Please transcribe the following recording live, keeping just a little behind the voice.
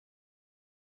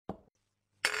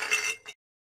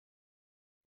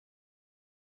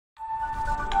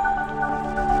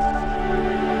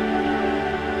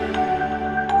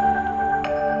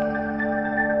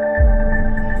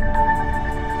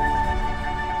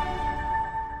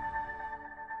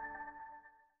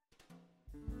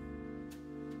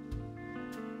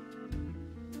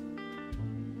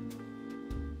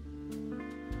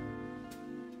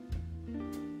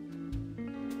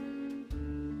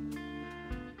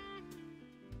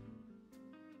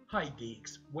Hi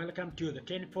geeks, welcome to the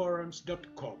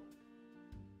 10forums.com.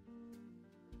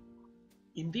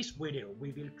 In this video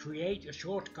we will create a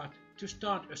shortcut to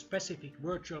start a specific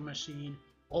virtual machine,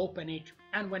 open it,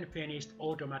 and when finished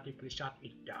automatically shut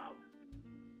it down.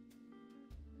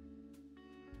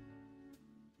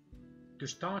 To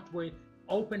start with,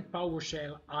 open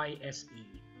Powershell Ise.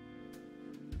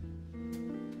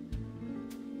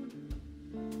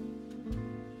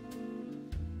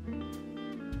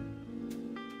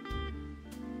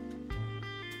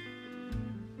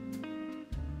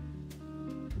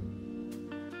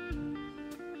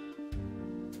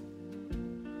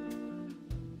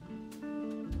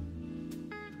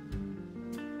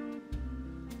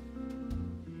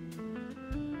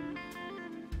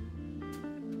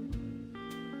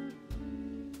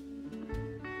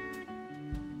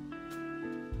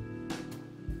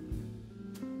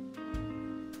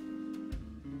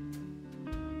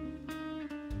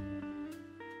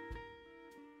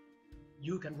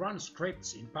 You can run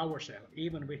scripts in PowerShell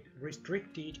even with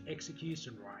restricted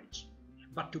execution rights.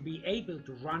 But to be able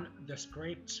to run the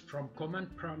scripts from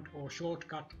command prompt or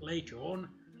shortcut later on,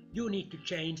 you need to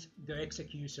change the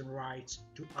execution rights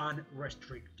to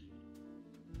unrestricted.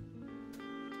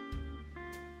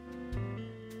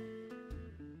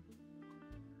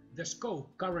 The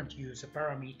scope current user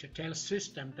parameter tells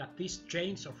system that this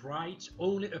change of rights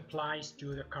only applies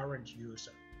to the current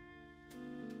user.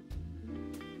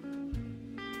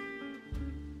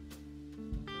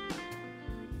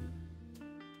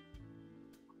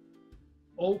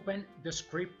 Open the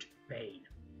script pane.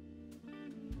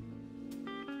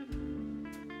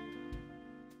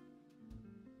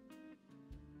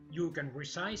 You can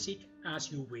resize it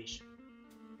as you wish.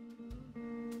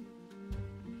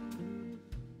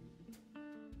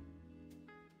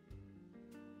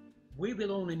 We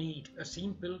will only need a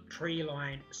simple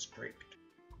 3-line script.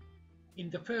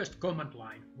 In the first command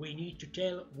line, we need to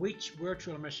tell which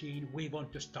virtual machine we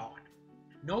want to start.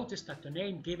 Notice that the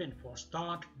name given for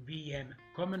start VM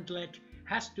commandlet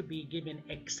has to be given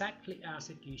exactly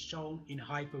as it is shown in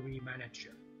Hyper-V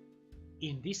Manager.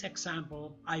 In this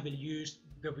example, I will use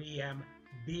the VM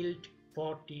build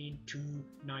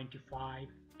 14295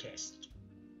 test.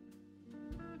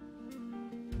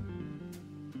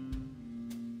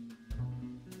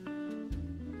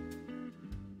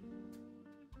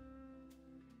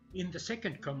 In the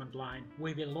second command line,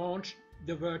 we will launch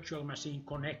the virtual machine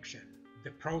connection, the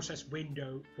process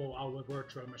window for our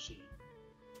virtual machine.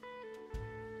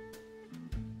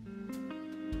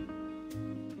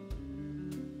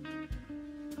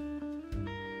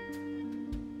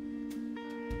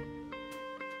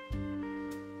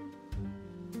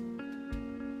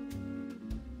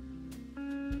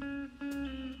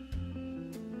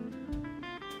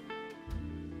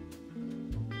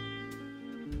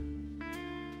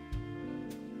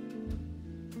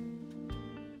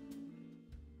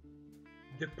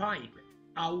 The pipe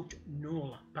out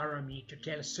null parameter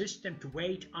tells system to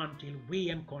wait until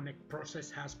VM connect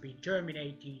process has been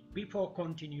terminated before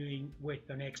continuing with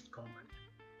the next command.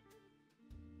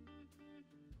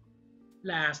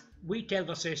 Last, we tell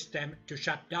the system to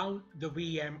shut down the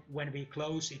VM when we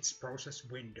close its process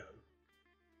window.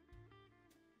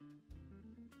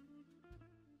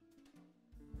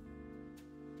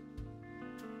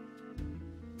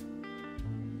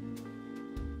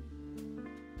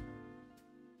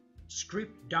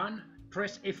 Script done,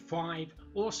 press F5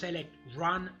 or select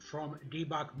Run from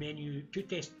debug menu to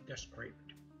test the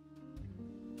script.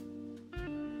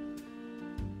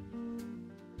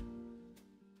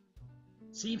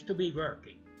 Seems to be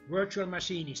working. Virtual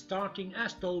machine is starting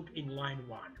as told in line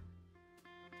 1.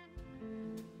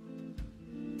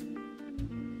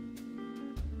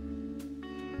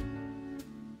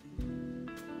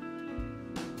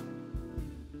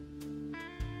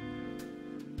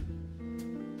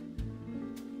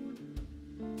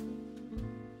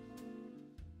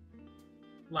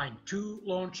 Line 2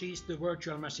 launches the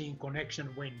virtual machine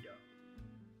connection window.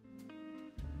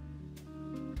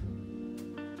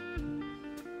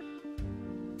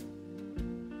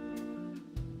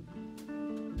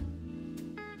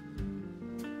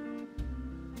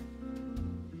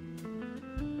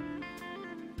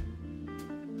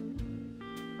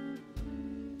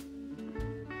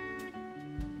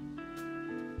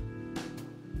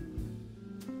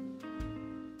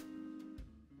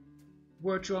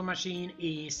 Virtual machine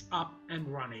is up and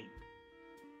running.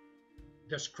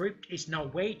 The script is now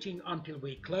waiting until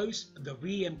we close the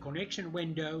VM connection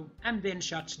window and then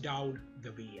shuts down the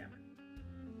VM.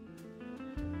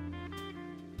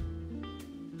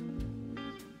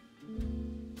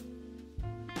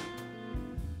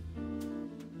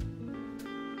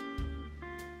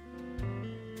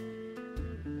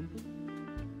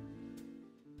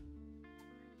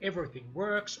 everything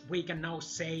works, we can now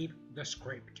save the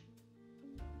script.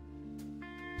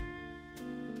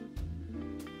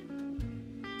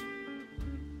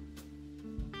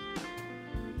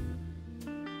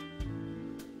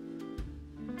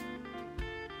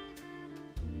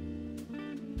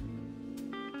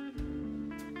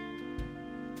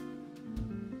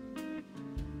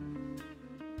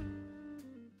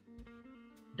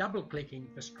 Double-clicking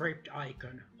the script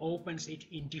icon opens it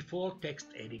in default text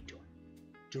editor.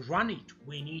 To run it,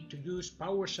 we need to use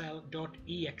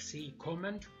Powershell.exe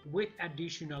command with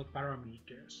additional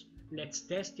parameters. Let's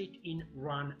test it in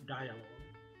Run dialog.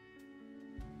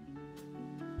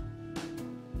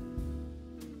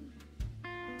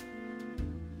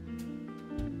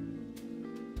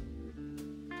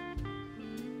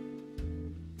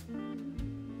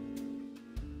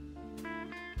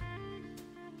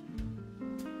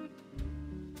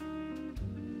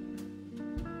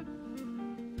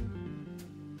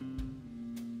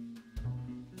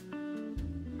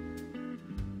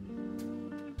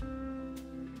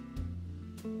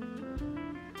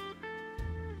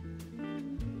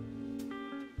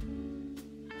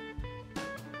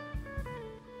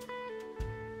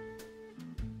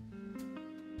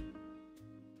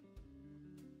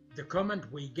 The command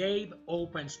we gave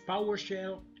opens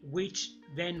PowerShell, which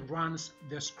then runs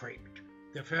the script.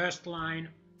 The first line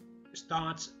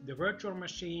starts the virtual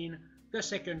machine, the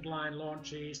second line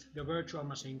launches the virtual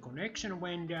machine connection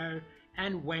window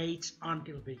and waits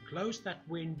until we close that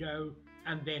window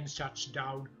and then shuts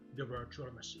down the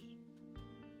virtual machine.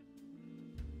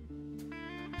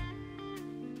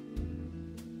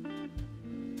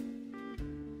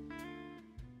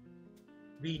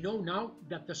 We know now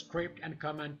that the script and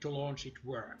command to launch it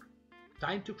work.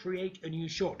 Time to create a new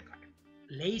shortcut.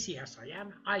 Lazy as I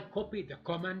am, I copy the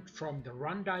command from the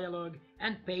Run dialog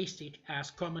and paste it as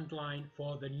command line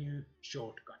for the new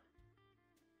shortcut.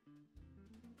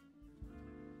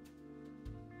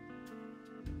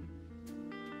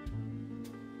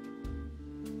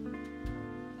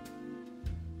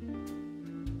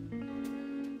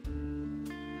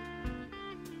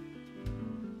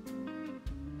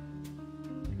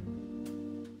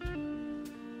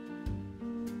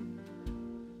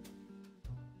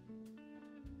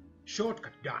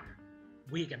 Shortcut done.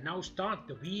 We can now start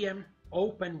the VM,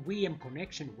 open VM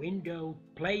connection window,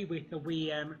 play with the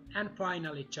VM, and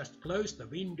finally just close the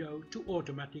window to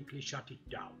automatically shut it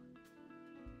down.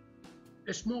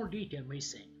 A small detail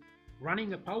missing.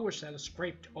 Running a PowerShell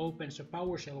script opens a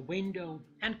PowerShell window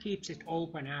and keeps it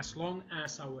open as long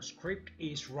as our script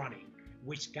is running,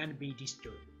 which can be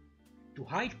disturbed. To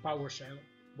hide PowerShell,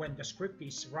 when the script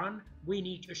is run, we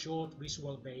need a short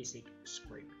Visual Basic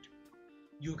script.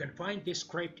 You can find this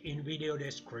script in video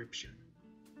description.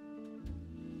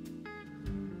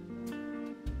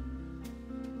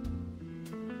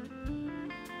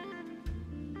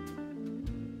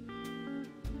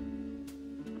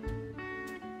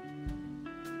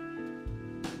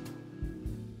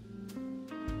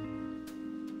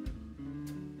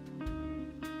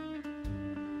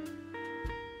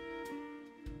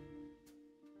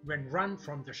 When run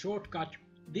from the shortcut,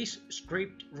 this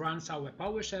script runs our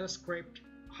PowerShell script,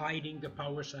 hiding the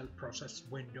PowerShell process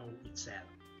window itself.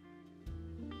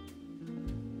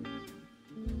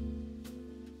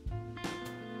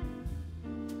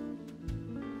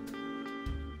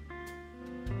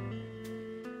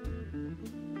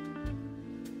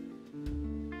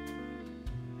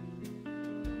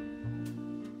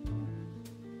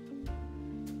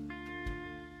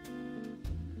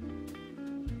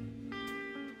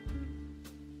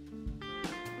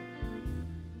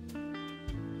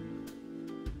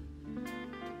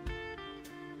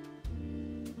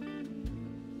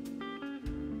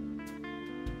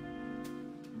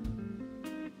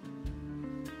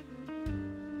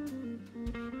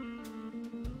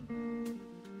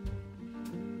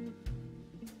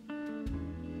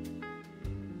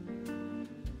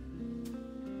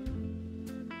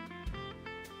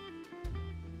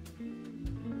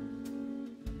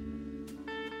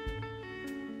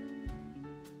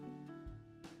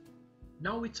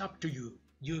 Now it's up to you.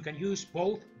 You can use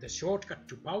both the shortcut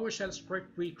to PowerShell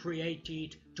script we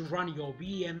created to run your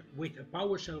VM with a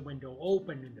PowerShell window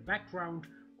open in the background,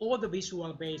 or the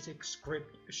Visual Basic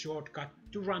script shortcut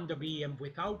to run the VM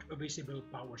without a visible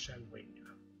PowerShell window.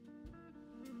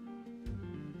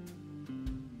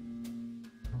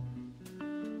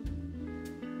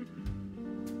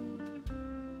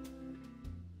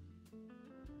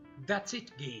 That's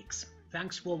it, geeks.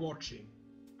 Thanks for watching.